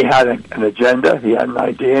he had an agenda, he had an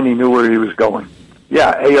idea, and he knew where he was going.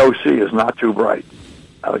 Yeah, AOC is not too bright.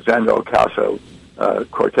 Alexandria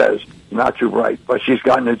Ocasio-Cortez, not too bright. But she's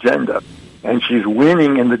got an agenda, and she's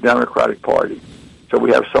winning in the Democratic Party. So we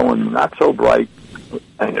have someone not so bright,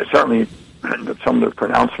 and certainly some of the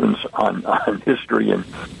pronouncements on history and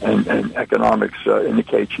economics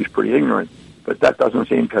indicate she's pretty ignorant. But that doesn't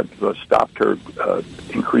seem to have stopped her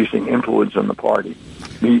increasing influence in the party.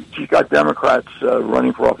 I mean, she's got Democrats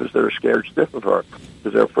running for office that are scared stiff of her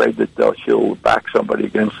because they're afraid that she'll back somebody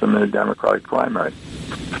against them in a Democratic primary.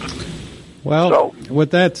 Well,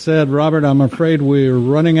 with that said, Robert, I'm afraid we're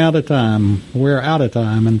running out of time. We're out of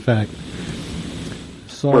time, in fact.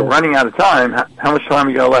 So we're running out of time. How much time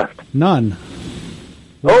you got left? None.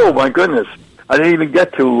 Oh, my goodness. I didn't even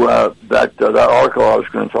get to that article I was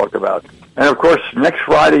going to talk about. And, of course, next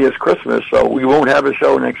Friday is Christmas, so we won't have a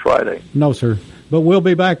show next Friday. No, sir. But we'll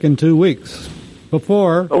be back in 2 weeks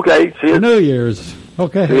before see you. New Year's.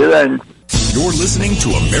 Okay. See you then. You're listening to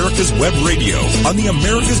America's Web Radio on the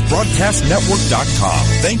AmericasBroadcastNetwork.com.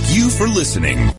 Thank you for listening.